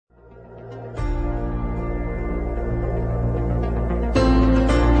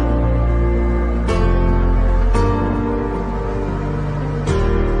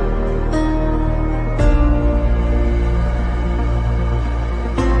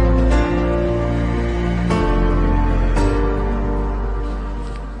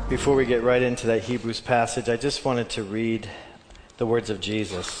Before we get right into that Hebrews passage, I just wanted to read the words of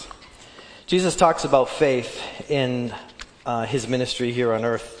Jesus. Jesus talks about faith in his ministry here on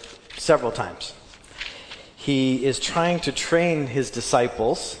earth several times. He is trying to train his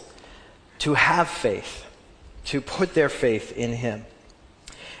disciples to have faith, to put their faith in him.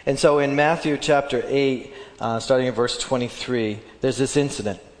 And so in Matthew chapter 8, starting at verse 23, there's this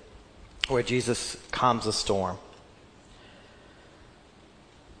incident where Jesus calms a storm.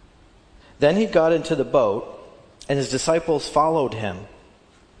 Then he got into the boat, and his disciples followed him.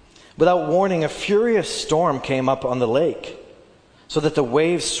 Without warning, a furious storm came up on the lake, so that the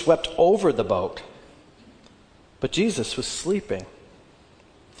waves swept over the boat. But Jesus was sleeping.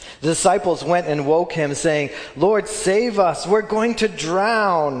 The disciples went and woke him, saying, "Lord, save us, we're going to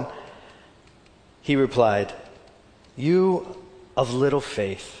drown." He replied, "You of little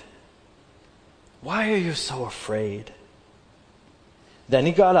faith, why are you so afraid?" Then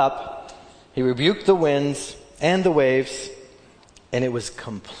he got up, he rebuked the winds and the waves, and it was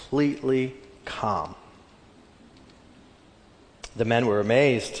completely calm. The men were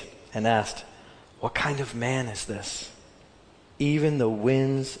amazed and asked, "What kind of man is this? Even the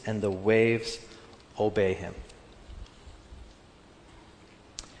winds and the waves obey him."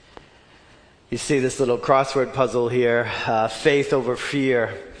 You see this little crossword puzzle here, faith over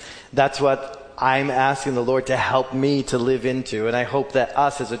fear. That's what I'm asking the Lord to help me to live into. And I hope that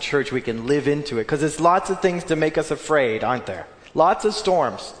us as a church, we can live into it. Because there's lots of things to make us afraid, aren't there? Lots of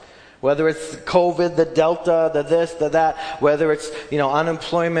storms. Whether it's COVID, the Delta, the this, the that, whether it's,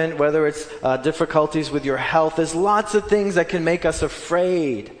 unemployment, whether it's difficulties with your health. There's lots of things that can make us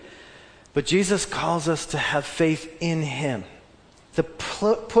afraid. But Jesus calls us to have faith in him. To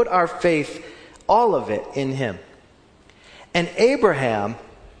put our faith, all of it, in him. And Abraham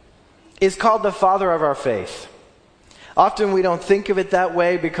is called the father of our faith. Often we don't think of it that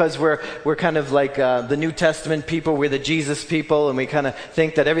way because we're kind of like the New Testament people. We're the Jesus people, and we kind of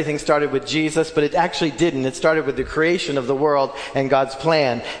think that everything started with Jesus, but it actually didn't. It started with the creation of the world and God's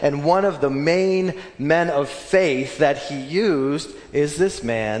plan. And one of the main men of faith that he used is this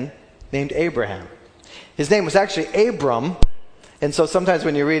man named Abraham. His name was actually Abram, and so sometimes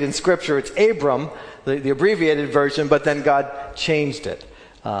when you read in Scripture, it's Abram, the abbreviated version, but then God changed it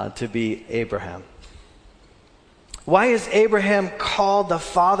to be Abraham. Why is Abraham called the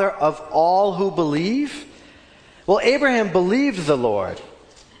father of all who believe? Well, Abraham believed the Lord,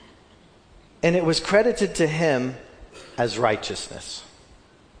 and it was credited to him as righteousness.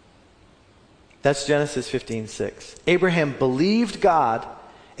 That's Genesis 15:6. Abraham believed God,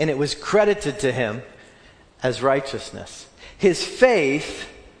 and it was credited to him as righteousness. His faith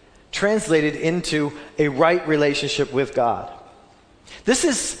translated into a right relationship with God. This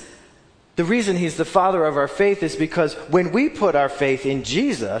is the reason he's the father of our faith, is because when we put our faith in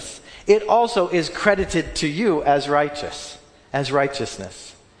Jesus, it also is credited to you as righteousness.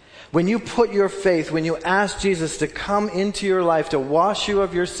 When you put your faith, when you ask Jesus to come into your life, to wash you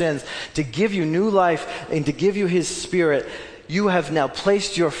of your sins, to give you new life, and to give you his Spirit, you have now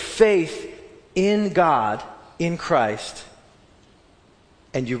placed your faith in God, in Christ,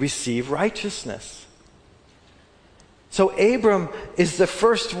 and you receive righteousness. So Abram is the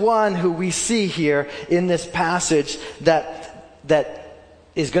first one who we see here in this passage that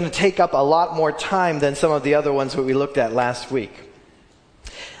is going to take up a lot more time than some of the other ones that we looked at last week.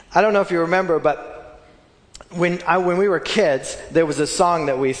 I don't know if you remember, but when we were kids, there was a song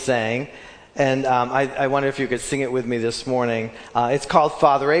that we sang, and I wonder if you could sing it with me this morning. It's called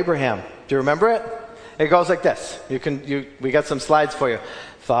Father Abraham. Do you remember it? It goes like this. We got some slides for you.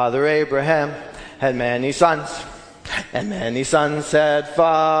 Father Abraham had many sons. And many sons said,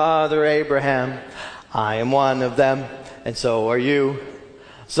 "Father Abraham, I am one of them, and so are you.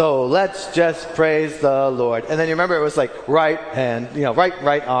 So let's just praise the Lord." And then you remember it was like right hand,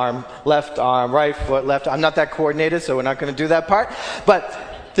 right arm, right foot, left. I'm not that coordinated, so we're not going to do that part. But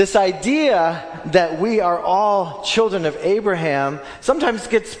this idea that we are all children of Abraham sometimes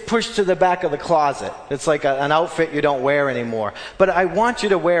gets pushed to the back of the closet. It's like an outfit you don't wear anymore. But I want you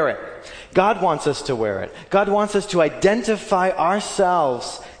to wear it. God wants us to wear it. God wants us to identify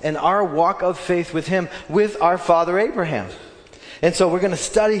ourselves and our walk of faith with him, with our father Abraham. And so we're going to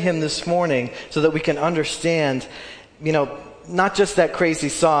study him this morning so that we can understand, not just that crazy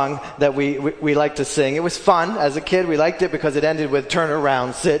song that we like to sing. It was fun. As a kid, we liked it because it ended with turn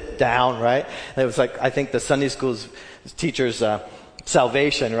around, sit down, right? And it was like, I think the Sunday school's teacher's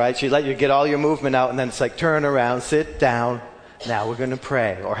salvation, right? She let you get all your movement out, and then it's like turn around, sit down. Now we're going to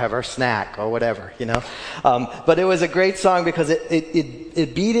pray or have our snack or whatever, But it was a great song because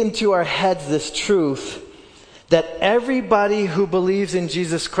it beat into our heads this truth that everybody who believes in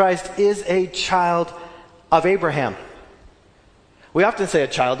Jesus Christ is a child of Abraham. We often say a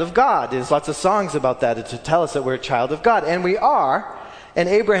child of God. There's lots of songs about that to tell us that we're a child of God. And we are, and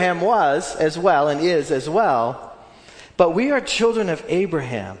Abraham was as well and is as well. But we are children of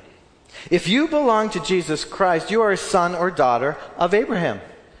Abraham. If you belong to Jesus Christ, you are a son or daughter of Abraham.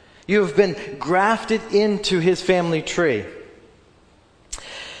 You have been grafted into his family tree.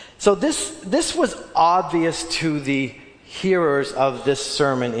 So this was obvious to the hearers of this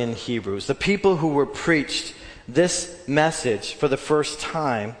sermon in Hebrews, the people who were preached this message for the first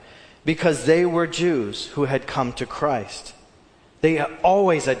time, because they were Jews who had come to Christ. They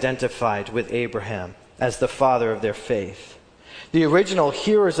always identified with Abraham as the father of their faith. The original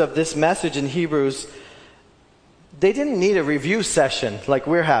hearers of this message in Hebrews, they didn't need a review session like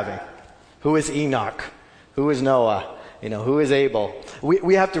we're having. Who is Enoch? Who is Noah? Who is Abel?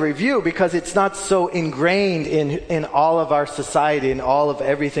 We have to review because it's not so ingrained in all of our society and all of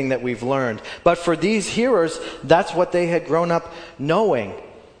everything that we've learned. But for these hearers, that's what they had grown up knowing.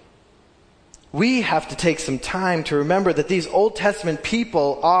 We have to take some time to remember that these Old Testament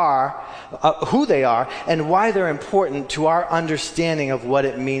people are who they are and why they're important to our understanding of what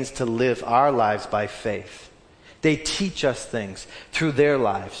it means to live our lives by faith. They teach us things through their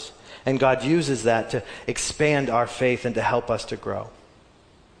lives. And God uses that to expand our faith and to help us to grow.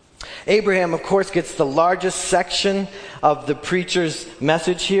 Abraham, of course, gets the largest section of the preacher's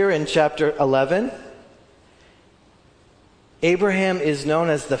message here in chapter 11. Abraham is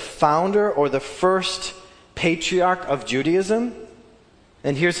known as the founder or the first patriarch of Judaism.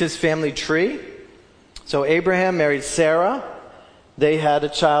 And here's his family tree. So Abraham married Sarah. They had a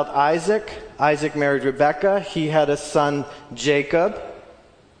child, Isaac. Isaac married Rebekah. He had a son, Jacob.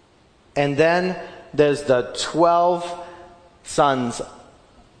 And then there's the 12 sons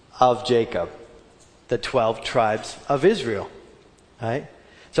of Jacob, the 12 tribes of Israel. Right?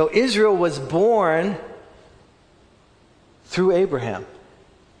 So Israel was born through Abraham.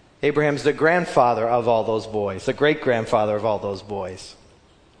 Abraham's the grandfather of all those boys, the great-grandfather of all those boys.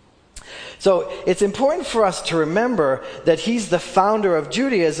 So it's important for us to remember that he's the founder of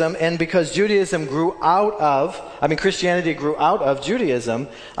Judaism, and because Christianity grew out of Judaism,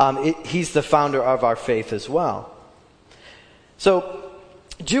 he's the founder of our faith as well. So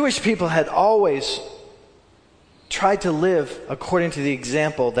Jewish people had always tried to live according to the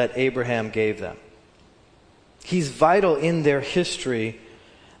example that Abraham gave them. He's vital in their history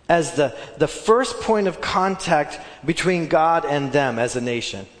as the first point of contact between God and them as a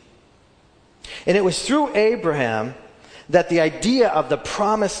nation. And it was through Abraham that the idea of the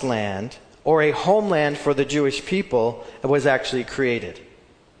promised land, or a homeland for the Jewish people, was actually created.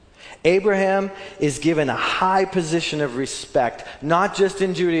 Abraham is given a high position of respect, not just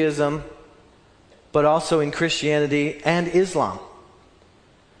in Judaism, but also in Christianity and Islam.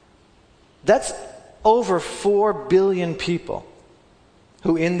 That's over 4 billion people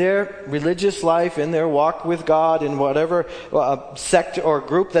who in their religious life, in their walk with God, in whatever sect or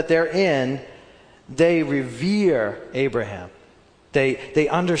group that they're in, they revere Abraham. They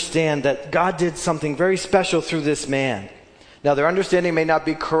understand that God did something very special through this man. Now, their understanding may not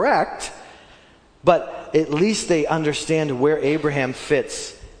be correct, but at least they understand where Abraham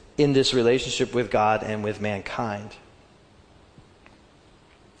fits in this relationship with God and with mankind.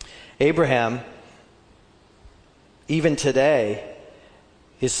 Abraham, even today,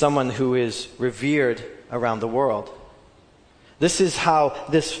 is someone who is revered around the world. This is how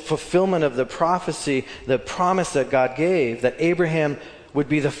this fulfillment of the prophecy, the promise that God gave, that Abraham would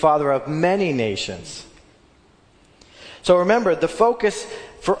be the father of many nations. So remember, the focus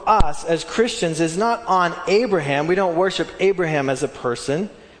for us as Christians is not on Abraham. We don't worship Abraham as a person.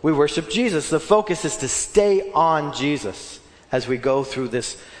 We worship Jesus. The focus is to stay on Jesus as we go through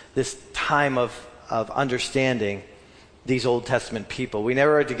this time of understanding these Old Testament people. We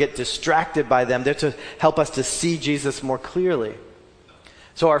never are to get distracted by them. They're to help us to see Jesus more clearly.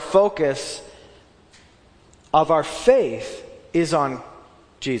 So our focus of our faith is on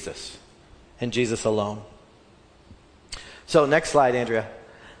Jesus and Jesus alone. So next slide, Andrea.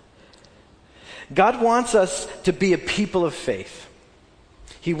 God wants us to be a people of faith.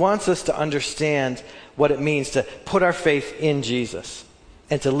 He wants us to understand what it means to put our faith in Jesus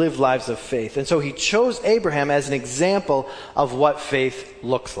and to live lives of faith. And so he chose Abraham as an example of what faith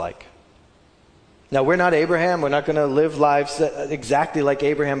looks like. Now, we're not Abraham. We're not going to live lives exactly like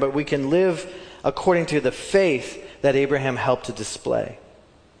Abraham, but we can live according to the faith that Abraham helped to display.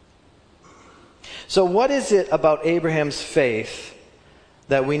 So what is it about Abraham's faith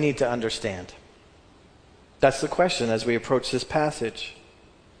that we need to understand? That's the question as we approach this passage.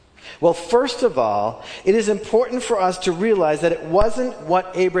 Well, first of all, it is important for us to realize that it wasn't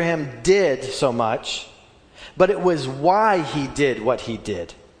what Abraham did so much, but it was why he did what he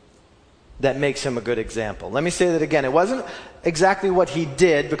did that makes him a good example. Let me say that again. It wasn't exactly what he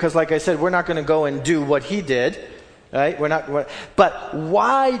did, because like I said, we're not going to go and do what he did, right? But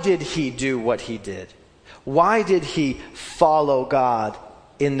why did he do what he did? Why did he follow God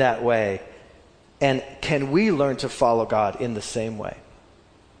in that way? And can we learn to follow God in the same way?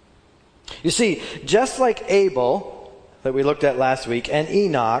 You see, just like Abel, that we looked at last week, and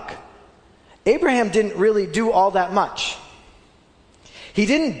Enoch, Abraham didn't really do all that much. He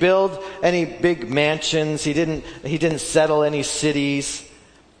didn't build any big mansions. He didn't settle any cities.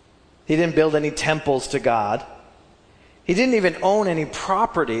 He didn't build any temples to God. He didn't even own any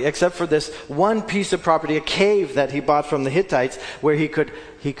property except for this one piece of property, a cave that he bought from the Hittites where he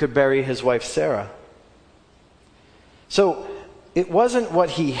could bury his wife Sarah. So it wasn't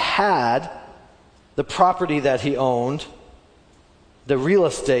what he had, the property that he owned, the real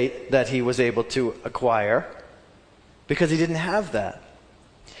estate that he was able to acquire, because he didn't have that.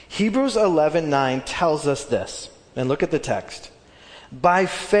 Hebrews 11:9 tells us this, and look at the text. By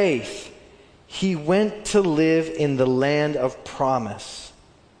faith, he went to live in the land of promise,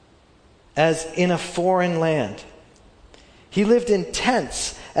 as in a foreign land. He lived in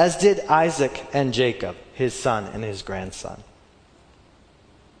tents, as did Isaac and Jacob, his son and his grandson.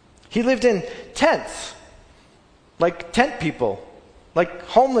 He lived in tents, like tent people, like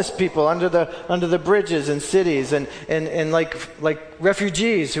homeless people under the bridges in cities, and like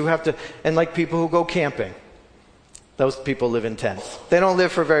refugees who have to, and like people who go camping. Those people live in tents. They don't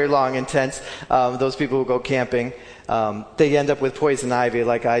live for very long in tents. Those people who go camping, they end up with poison ivy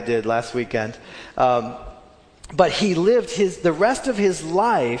like I did last weekend. But he lived the rest of his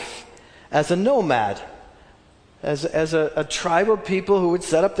life as a nomad, as a tribe of people who would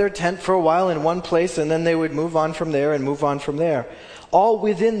set up their tent for a while in one place, and then they would move on from there and move on from there. All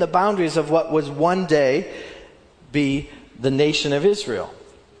within the boundaries of what was one day be the nation of Israel,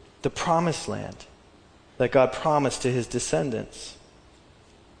 the promised land that God promised to his descendants.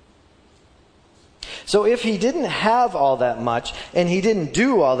 So if he didn't have all that much, and he didn't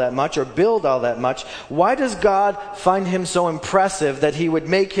do all that much or build all that much, why does God find him so impressive that he would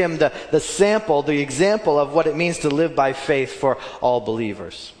make him the sample, the example of what it means to live by faith for all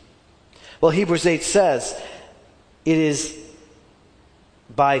believers? Well, Hebrews 8 says, it is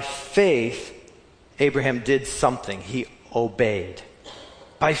by faith Abraham did something. He obeyed.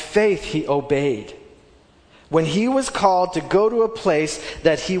 By faith he obeyed. When he was called to go to a place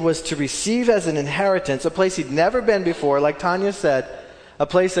that he was to receive as an inheritance, a place he'd never been before, like Tanya said, a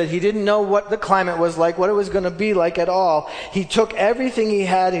place that he didn't know what the climate was like, what it was going to be like at all, he took everything he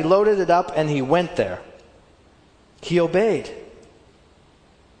had, he loaded it up, and he went there. He obeyed.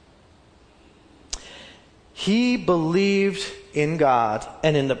 He believed in God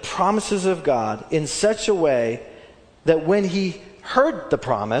and in the promises of God in such a way that when he heard the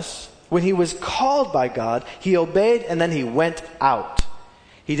promise, when he was called by God, he obeyed and then he went out.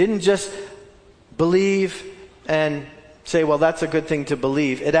 He didn't just believe and say, well, that's a good thing to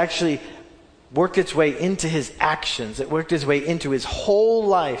believe. It actually worked its way into his actions. It worked its way into his whole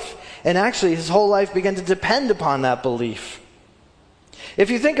life. And actually, his whole life began to depend upon that belief. If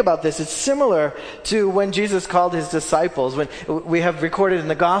you think about this, it's similar to when Jesus called his disciples. When we have recorded in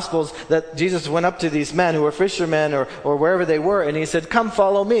the Gospels that Jesus went up to these men who were fishermen or wherever they were, and he said, come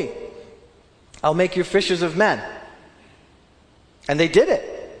follow me. I'll make you fishers of men. And they did it.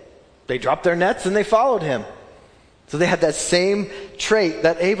 They dropped their nets and they followed him. So they had that same trait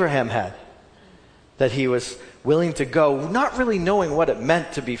that Abraham had, that he was willing to go, not really knowing what it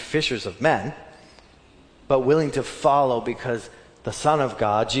meant to be fishers of men, but willing to follow because the Son of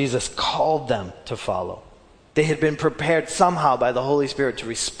God, Jesus, called them to follow. They had been prepared somehow by the Holy Spirit to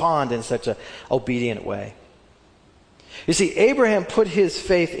respond in such an obedient way. You see, Abraham put his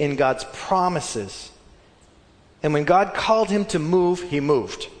faith in God's promises. And when God called him to move, he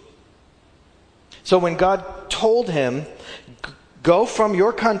moved. So when God told him, go from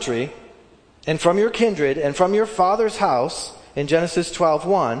your country and from your kindred and from your father's house, in Genesis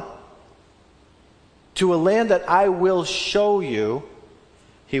 12:1, to a land that I will show you,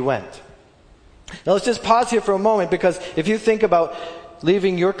 he went. Now let's just pause here for a moment, because if you think about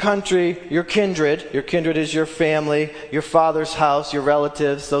leaving your country, your kindred is your family, your father's house, your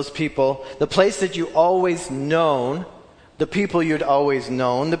relatives, those people, the place that you always known, the people you'd always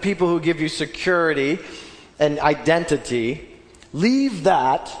known, the people who give you security and identity, leave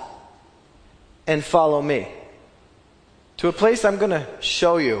that and follow me to a place I'm going to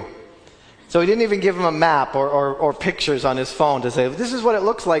show you. So he didn't even give him a map or pictures on his phone to say, this is what it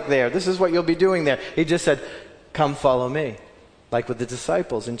looks like there. This is what you'll be doing there. He just said, come follow me, like with the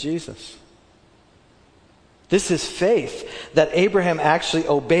disciples and Jesus. This is faith, that Abraham actually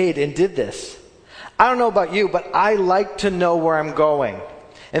obeyed and did this. I don't know about you, but I like to know where I'm going.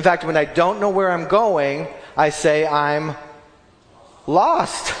 In fact, when I don't know where I'm going, I say I'm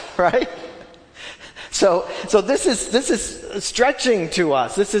lost, right? So this is stretching to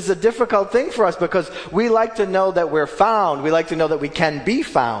us. This is a difficult thing for us because we like to know that we're found. We like to know that we can be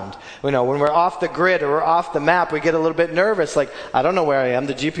found. You know, when we're off the grid or we're off the map, we get a little bit nervous. Like, I don't know where I am.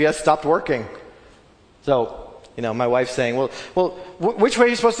 The GPS stopped working. So, you know, my wife's saying, well, which way are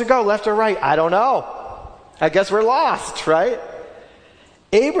you supposed to go? Left or right? I don't know. I guess we're lost, right?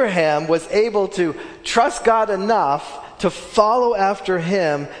 Abraham was able to trust God enough to follow after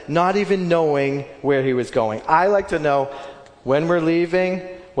him, not even knowing where he was going. I like to know when we're leaving,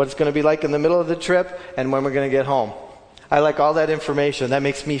 what it's going to be like in the middle of the trip, and when we're going to get home. I like all that information. That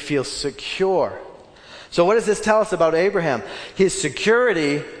makes me feel secure. So what does this tell us about Abraham? His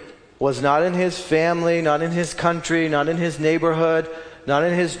security was not in his family, not in his country, not in his neighborhood, not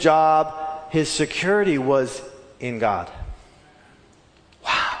in his job. His security was in God.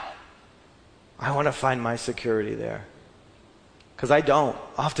 Wow. I want to find my security there. Because I don't.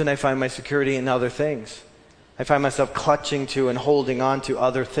 Often I find my security in other things. I find myself clutching to and holding on to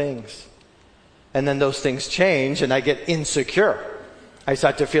other things. And then those things change and I get insecure. I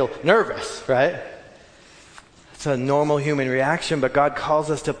start to feel nervous, right? It's a normal human reaction, but God calls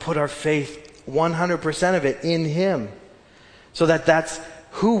us to put our faith, 100% of it, in Him. So that's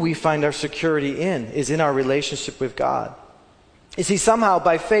who we find our security in, is in our relationship with God. You see, somehow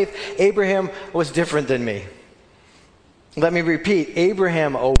by faith, Abraham was different than me. Let me repeat,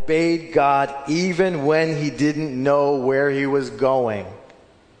 Abraham obeyed God even when he didn't know where he was going.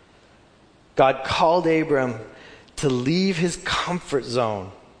 God called Abram to leave his comfort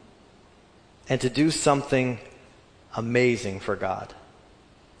zone and to do something amazing for God.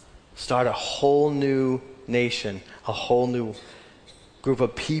 Start a whole new nation, a whole new group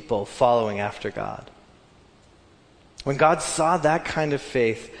of people following after God. When God saw that kind of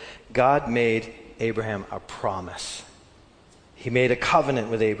faith, God made Abraham a promise. He made a covenant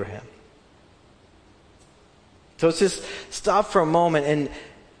with Abraham. So let's just stop for a moment and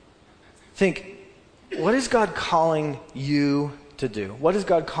think, what is God calling you to do? What is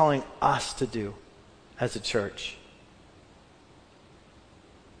God calling us to do as a church?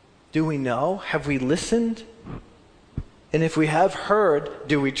 Do we know? Have we listened? And if we have heard,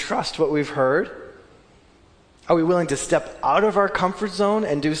 do we trust what we've heard? Are we willing to step out of our comfort zone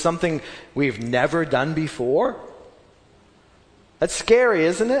and do something we've never done before? That's scary,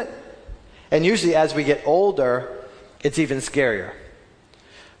 isn't it? And usually as we get older, it's even scarier.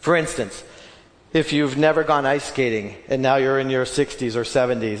 For instance, if you've never gone ice skating and now you're in your 60s or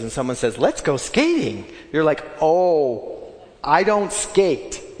 70s and someone says, let's go skating. You're like, oh, I don't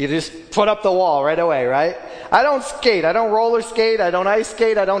skate. You just put up the wall right away, right? I don't skate. I don't roller skate. I don't ice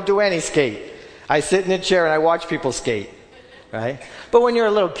skate. I don't do any skate. I sit in a chair and I watch people skate, right? But when you're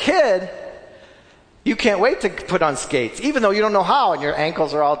a little kid, you can't wait to put on skates, even though you don't know how, and your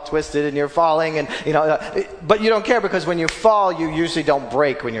ankles are all twisted and you're falling, and but you don't care because when you fall, you usually don't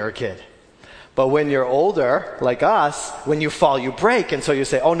break when you're a kid. But when you're older, like us, when you fall, you break, and so you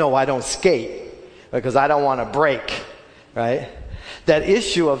say, oh no, I don't skate because I don't want to break, right? That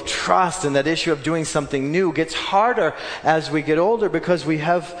issue of trust and that issue of doing something new gets harder as we get older because we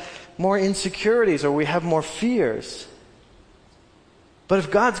have more insecurities or we have more fears. But if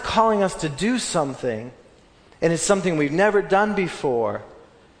God's calling us to do something, and it's something we've never done before,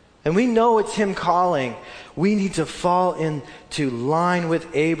 and we know it's Him calling, we need to fall into line with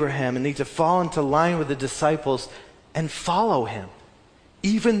Abraham and need to fall into line with the disciples and follow Him,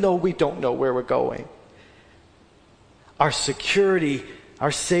 even though we don't know where we're going. Our security,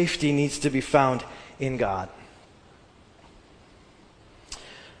 our safety needs to be found in God.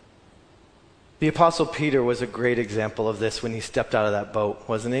 The Apostle Peter was a great example of this when he stepped out of that boat,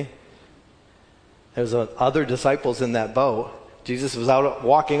 wasn't he? There was other disciples in that boat. Jesus was out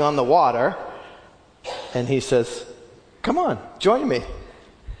walking on the water, and he says, come on, join me.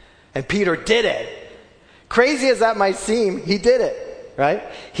 And Peter did it. Crazy as that might seem, he did it, right?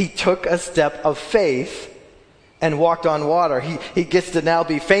 He took a step of faith and walked on water. He gets to now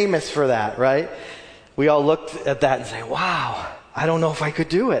be famous for that, right? We all looked at that and say, wow, I don't know if I could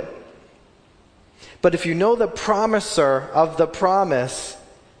do it. But if you know the promiser of the promise,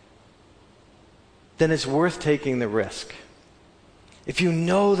 then it's worth taking the risk. If you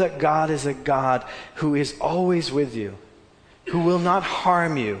know that God is a God who is always with you, who will not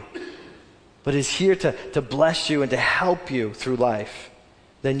harm you, but is here to bless you and to help you through life,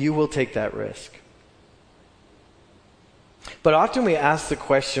 then you will take that risk. But often we ask the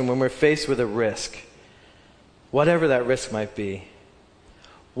question when we're faced with a risk, whatever that risk might be,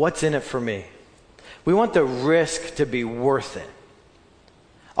 what's in it for me? We want the risk to be worth it.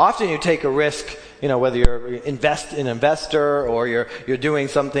 Often you take a risk, whether you're an investor or you're doing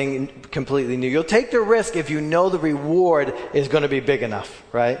something completely new. You'll take the risk if you know the reward is going to be big enough,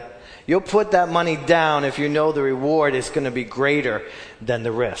 right? You'll put that money down if you know the reward is going to be greater than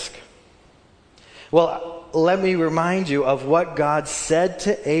the risk. Well, let me remind you of what God said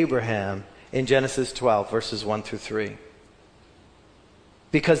to Abraham in Genesis 12, verses 1 through 3.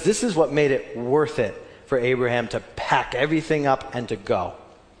 Because this is what made it worth it for Abraham to pack everything up and to go.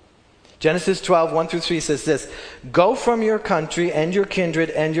 Genesis 12, 1 through 3 says this, "Go from your country and your kindred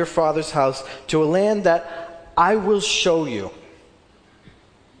and your father's house to a land that I will show you.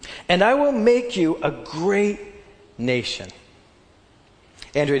 And I will make you a great nation."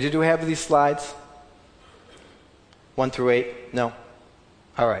 Andrea, did we have these slides? 1 through 8? No?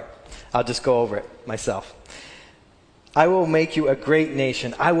 All right. I'll just go over it myself. "I will make you a great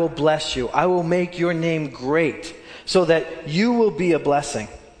nation. I will bless you. I will make your name great so that you will be a blessing.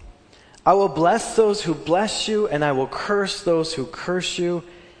 I will bless those who bless you, and I will curse those who curse you.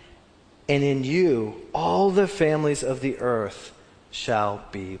 And in you, all the families of the earth shall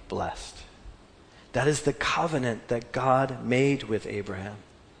be blessed." That is the covenant that God made with Abraham,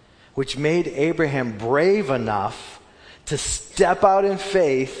 which made Abraham brave enough to step out in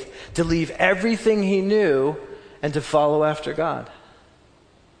faith, to leave everything he knew, and to follow after God.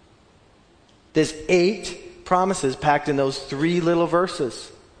 There's 8 promises packed in those 3 little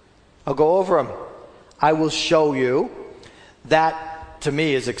verses. I'll go over them. I will show you. That, to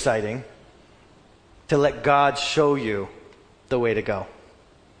me, is exciting. To let God show you the way to go.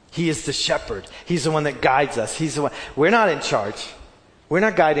 He is the shepherd. He's the one that guides us. He's the one. We're not in charge. We're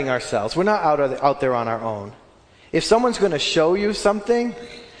not guiding ourselves. We're not out there on our own. If someone's going to show you something,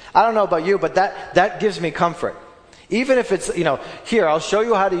 I don't know about you, but that gives me comfort. Even if it's, here, I'll show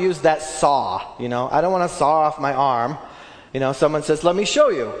you how to use that saw. I don't want to saw off my arm. Someone says, "Let me show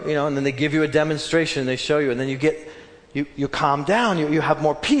you," and then they give you a demonstration, they show you, and then you calm down, you have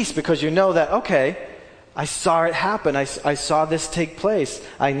more peace because you know that, okay, I saw it happen, I saw this take place,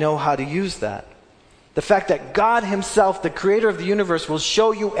 I know how to use that. The fact that God himself, the creator of the universe, will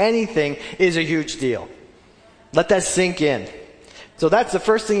show you anything is a huge deal. Let that sink in. So that's the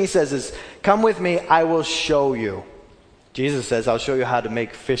first thing he says is, "Come with me, I will show you." Jesus says, "I'll show you how to be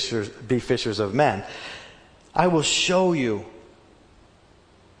fishers of men." I will show you.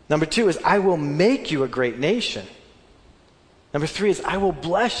 Number 2 is, I will make you a great nation. Number 3 is, I will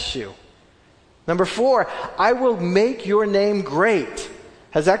bless you. Number 4, I will make your name great.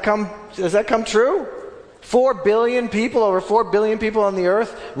 Has that come true? 4 billion people, over 4 billion people on the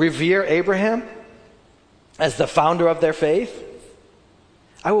earth revere Abraham as the founder of their faith.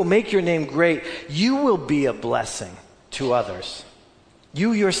 I will make your name great. You will be a blessing to others.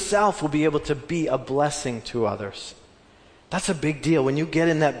 You yourself will be able to be a blessing to others. That's a big deal. When you get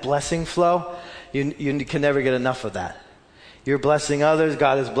in that blessing flow, you can never get enough of that. You're blessing others,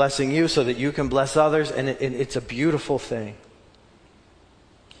 God is blessing you so that you can bless others, and it's a beautiful thing.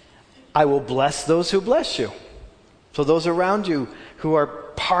 I will bless those who bless you. So those around you who are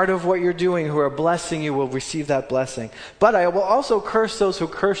part of what you're doing, who are blessing you, will receive that blessing. But I will also curse those who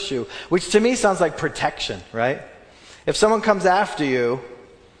curse you, which to me sounds like protection, right? If someone comes after you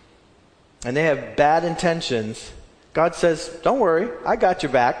and they have bad intentions, God says, "Don't worry, I got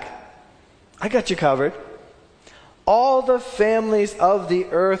your back. I got you covered. All the families of the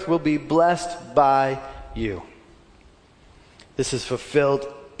earth will be blessed by you." This is fulfilled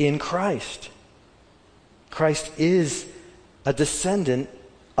in Christ. Christ is a descendant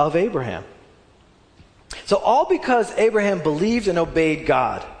of Abraham. So all because Abraham believed and obeyed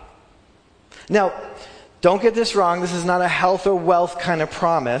God. Now, don't get this wrong. This is not a health or wealth kind of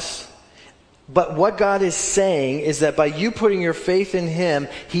promise. But what God is saying is that by you putting your faith in him,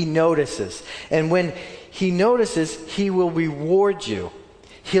 he notices. And when he notices, he will reward you.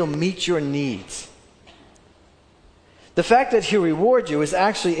 He'll meet your needs. The fact that he'll reward you is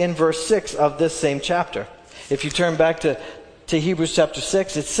actually in verse 6 of this same chapter. If you turn back to Hebrews chapter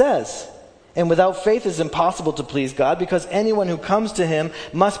 6, it says, "And without faith it is impossible to please God, because anyone who comes to him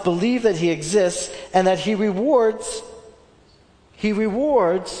must believe that he exists and that he rewards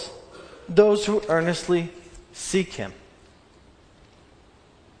those who earnestly seek him."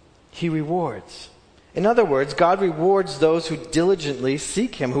 He rewards. In other words, God rewards those who diligently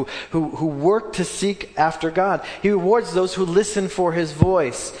seek him, who work to seek after God. He rewards those who listen for his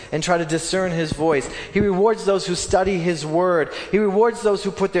voice and try to discern his voice. He rewards those who study his word. He rewards those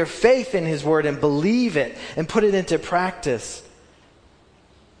who put their faith in his word and believe it and put it into practice.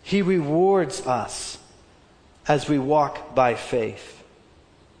 He rewards us as we walk by faith.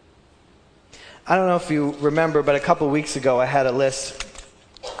 I don't know if you remember, but a couple weeks ago I had a list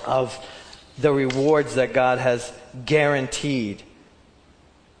of the rewards that God has guaranteed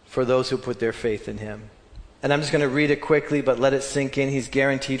for those who put their faith in him. And I'm just going to read it quickly, but let it sink in. He's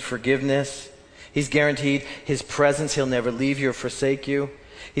guaranteed forgiveness. He's guaranteed his presence. He'll never leave you or forsake you.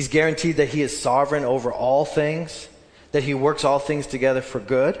 He's guaranteed that he is sovereign over all things, that he works all things together for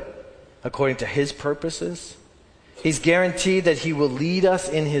good, according to his purposes. He's guaranteed that he will lead us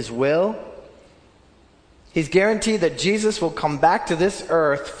in his will. He's guaranteed that Jesus will come back to this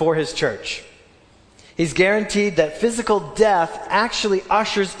earth for his church. He's guaranteed that physical death actually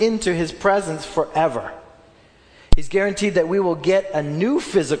ushers into his presence forever. He's guaranteed that we will get a new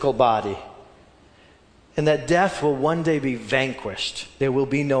physical body and that death will one day be vanquished. There will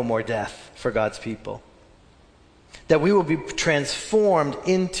be no more death for God's people. That we will be transformed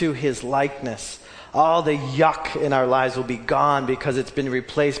into his likeness. All the yuck in our lives will be gone because it's been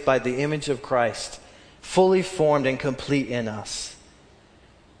replaced by the image of Christ, fully formed and complete in us.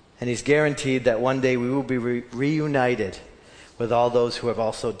 And he's guaranteed that one day we will be reunited with all those who have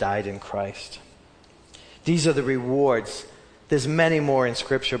also died in Christ. These are the rewards. There's many more in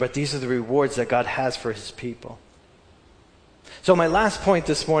Scripture, but these are the rewards that God has for his people. So my last point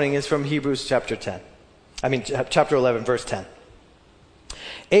this morning is from Hebrews chapter 11, verse 10.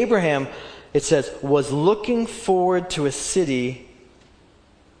 Abraham, it says, was looking forward to a city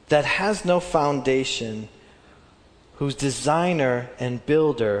that has no foundation, whose designer and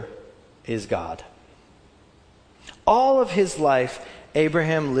builder is God. All of his life,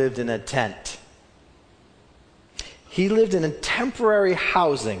 Abraham lived in a tent. He lived in a temporary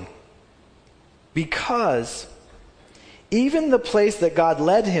housing because even the place that God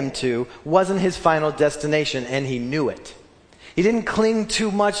led him to wasn't his final destination, and he knew it. He didn't cling too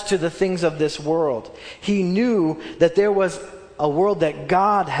much to the things of this world. He knew that there was a world that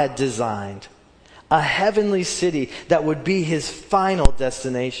God had designed, a heavenly city that would be his final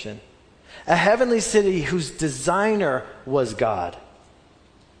destination. A heavenly city whose designer was God.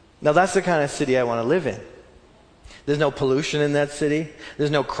 Now that's the kind of city I want to live in. There's no pollution in that city.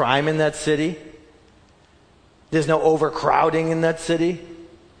 There's no crime in that city. There's no overcrowding in that city.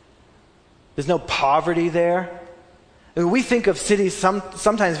 There's no poverty there. I mean, we think of cities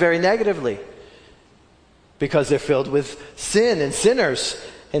sometimes very negatively because they're filled with sin and sinners.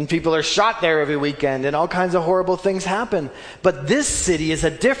 And people are shot there every weekend and all kinds of horrible things happen. But this city is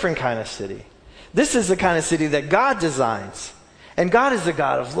a different kind of city. This is the kind of city that God designs. And God is a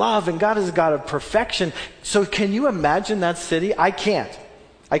God of love, and God is a God of perfection. So can you imagine that city? I can't.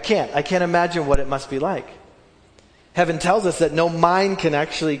 I can't imagine what it must be like. Heaven tells us that no mind can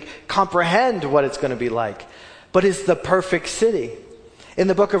actually comprehend what it's going to be like. But it's the perfect city. In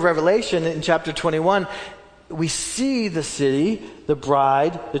the book of Revelation, in chapter 21, we see the city, the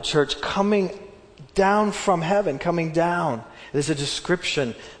bride, the church coming down from heaven, coming down. There's a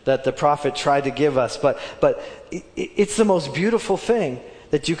description that the prophet tried to give us, but it's the most beautiful thing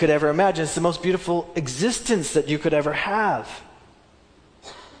that you could ever imagine. It's the most beautiful existence that you could ever have.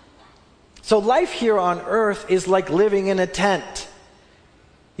 So life here on earth is like living in a tent.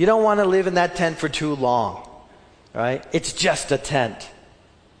 You don't want to live in that tent for too long, right? It's just a tent.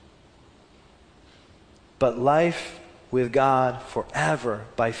 But life with God forever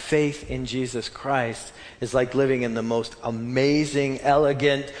by faith in Jesus Christ is like living in the most amazing,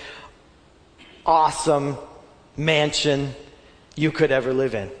 elegant, awesome mansion you could ever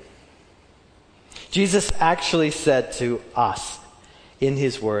live in. Jesus actually said to us in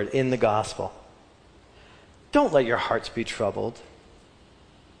his word, in the gospel, don't let your hearts be troubled.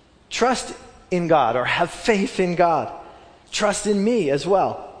 Trust in God, or have faith in God. Trust in me as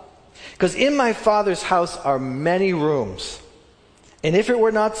well. Because in my Father's house are many rooms. And if it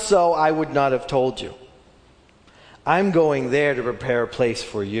were not so, I would not have told you. I'm going there to prepare a place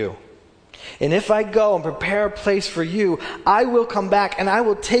for you. And if I go and prepare a place for you, I will come back and I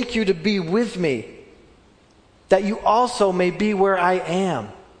will take you to be with me, that you also may be where I am.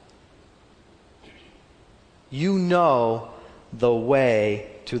 You know the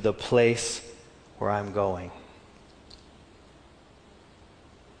way to the place where I'm going.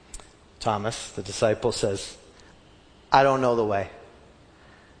 Thomas, the disciple, says, I don't know the way.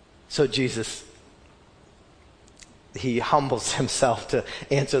 So Jesus he humbles himself to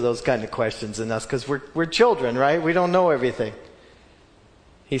answer those kind of questions in us because we're children, right? We don't know everything.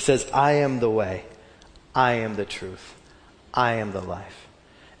 He says, I am the way. I am the truth. I am the life.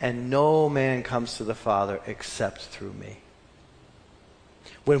 And no man comes to the Father except through me.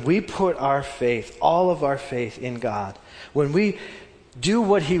 When we put our faith, all of our faith in God, when we do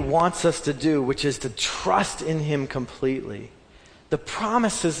what he wants us to do, which is to trust in him completely, the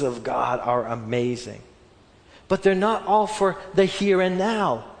promises of God are amazing. But they're not all for the here and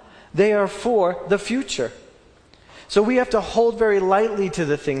now. They are for the future. So we have to hold very lightly to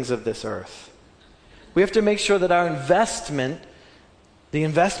the things of this earth. We have to make sure that our investment, the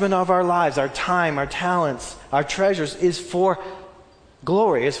investment of our lives, our time, our talents, our treasures, is for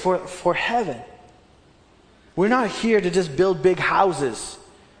glory, is for heaven. We're not here to just build big houses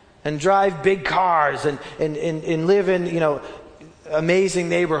and drive big cars and live in, amazing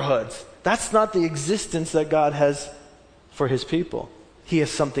neighborhoods. That's not the existence that God has for his people. He has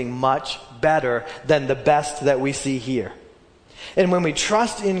something much better than the best that we see here. And when we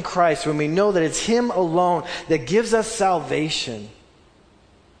trust in Christ, when we know that it's him alone that gives us salvation,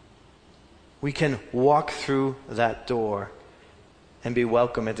 we can walk through that door and be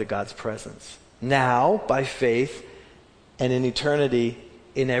welcome into God's presence. Now, by faith, and in eternity,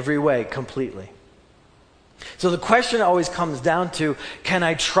 in every way, completely. So the question always comes down to, can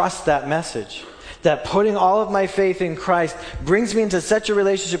I trust that message? That putting all of my faith in Christ brings me into such a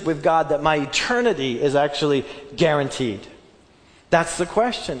relationship with God that my eternity is actually guaranteed. That's the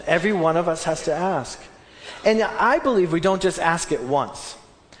question every one of us has to ask. And I believe we don't just ask it once.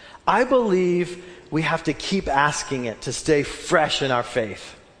 I believe we have to keep asking it to stay fresh in our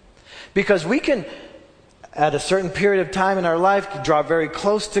faith. Because we can, at a certain period of time in our life, draw very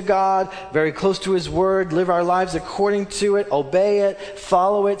close to God, very close to his word, live our lives according to it, obey it,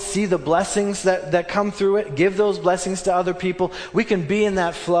 follow it, see the blessings that come through it, give those blessings to other people. We can be in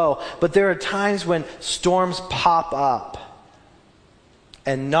that flow. But there are times when storms pop up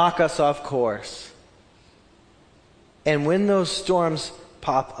and knock us off course. And when those storms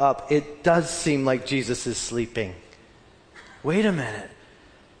pop up, it does seem like Jesus is sleeping. Wait a minute.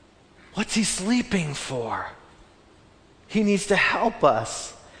 What's he sleeping for? He needs to help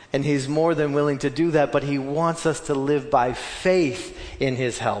us. And he's more than willing to do that, but he wants us to live by faith in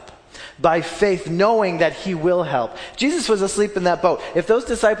his help. By faith, knowing that he will help. Jesus was asleep in that boat. If those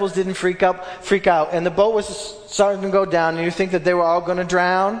disciples didn't freak out, and the boat was starting to go down, and you think that they were all going to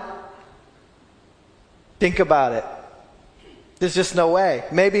drown, think about it. There's just no way.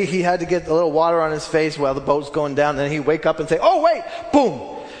 Maybe he had to get a little water on his face while the boat's going down, and then he'd wake up and say, oh wait,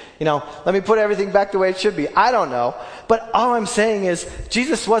 boom. Let me put everything back the way it should be. I don't know. But all I'm saying is,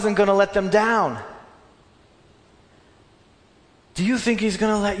 Jesus wasn't going to let them down. Do you think he's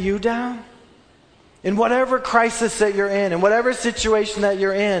going to let you down? In whatever crisis that you're in whatever situation that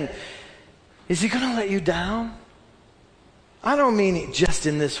you're in, is he going to let you down? I don't mean just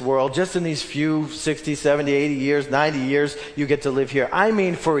in this world, just in these few 60, 70, 80 years, 90 years you get to live here. I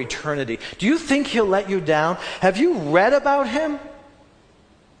mean for eternity. Do you think he'll let you down? Have you read about him?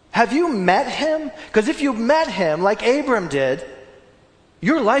 Have you met him? Because if you met him like Abram did,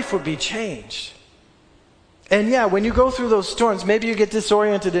 your life would be changed. And yeah, when you go through those storms, maybe you get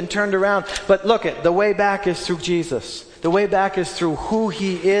disoriented and turned around. But look, the way back is through Jesus. The way back is through who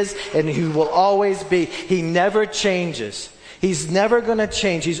he is and he will always be. He never changes. He's never going to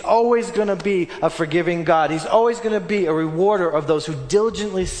change. He's always going to be a forgiving God. He's always going to be a rewarder of those who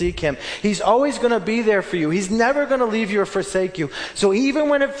diligently seek him. He's always going to be there for you. He's never going to leave you or forsake you. So even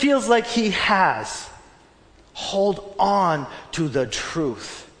when it feels like he has, hold on to the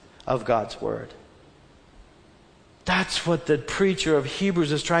truth of God's word. That's what the preacher of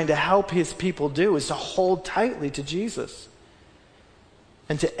Hebrews is trying to help his people do, is to hold tightly to Jesus.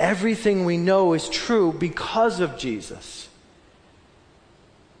 And to everything we know is true because of Jesus.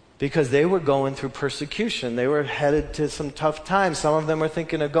 Because they were going through persecution. They were headed to some tough times. Some of them were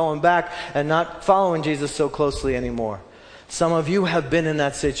thinking of going back and not following Jesus so closely anymore. Some of you have been in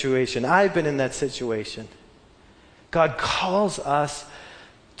that situation. I've been in that situation. God calls us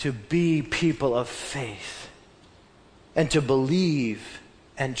to be people of faith and to believe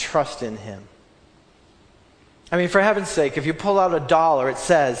and trust in him. I mean, for heaven's sake, if you pull out $1, it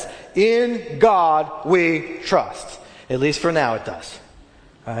says, "In God we trust." At least for now it does.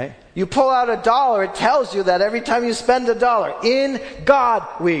 Right? You pull out $1, it tells you that every time you spend $1, in God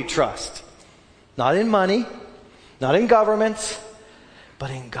we trust. Not in money, not in governments,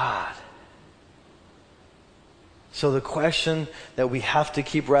 but in God. So the question that we have to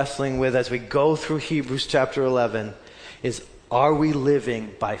keep wrestling with as we go through Hebrews chapter 11 is, are we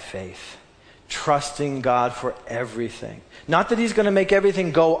living by faith? trusting God for everything. Not that he's going to make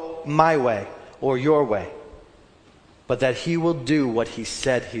everything go my way or your way, but that he will do what he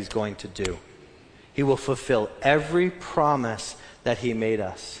said he's going to do. He will fulfill every promise that he made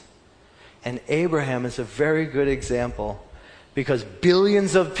us. And Abraham is a very good example, because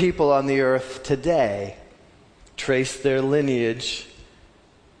billions of people on the earth today trace their lineage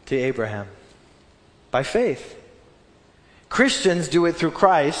to Abraham by faith. Christians do it through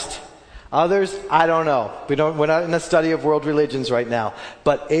Christ. Others, I don't know. We're not in a study of world religions right now.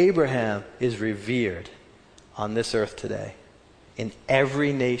 But Abraham is revered on this earth today in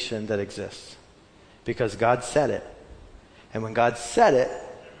every nation that exists, because God said it. And when God said it,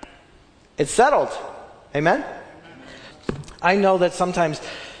 it's settled. Amen? I know that sometimes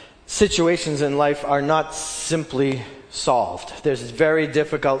situations in life are not simply solved. There's very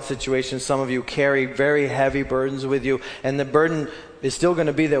difficult situations. Some of you carry very heavy burdens with you, and the burden is still going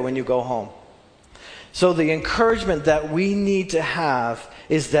to be there when you go home. So the encouragement that we need to have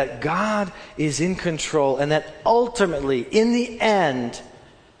is that God is in control, and that ultimately, in the end,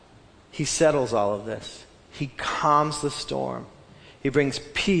 he settles all of this. He calms the storm. He brings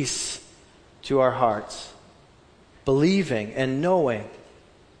peace to our hearts, believing and knowing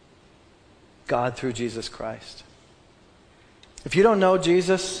God through Jesus Christ. If you don't know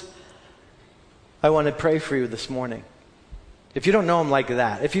Jesus, I want to pray for you this morning. If you don't know him like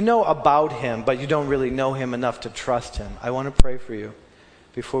that, if you know about him, but you don't really know him enough to trust him, I want to pray for you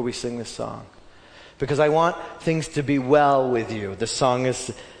before we sing this song. Because I want things to be well with you. The song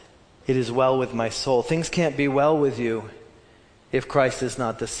is, "It is well with my soul." Things can't be well with you if Christ is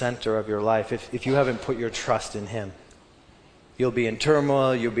not the center of your life, if you haven't put your trust in him. You'll be in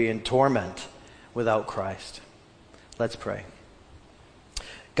turmoil, you'll be in torment without Christ. Let's pray.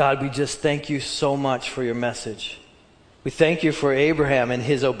 God, we just thank you so much for your message. We thank you for Abraham and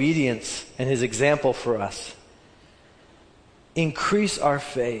his obedience and his example for us. Increase our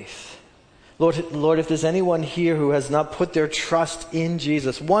faith. Lord, if there's anyone here who has not put their trust in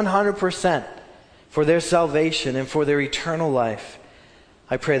Jesus 100% for their salvation and for their eternal life,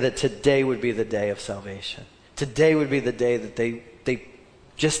 I pray that today would be the day of salvation. Today would be the day that they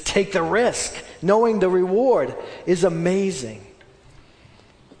just take the risk, knowing the reward is amazing.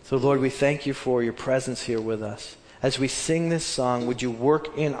 So Lord, we thank you for your presence here with us. As we sing this song, would you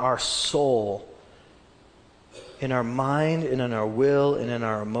work in our soul, in our mind, and in our will, and in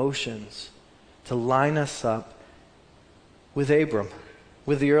our emotions, to line us up with Abram,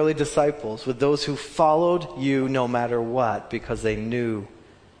 with the early disciples, with those who followed you no matter what, because they knew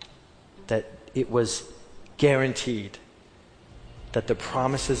that it was guaranteed that the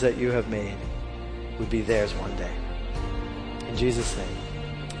promises that you have made would be theirs one day. In Jesus' name,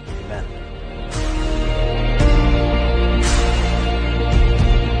 amen.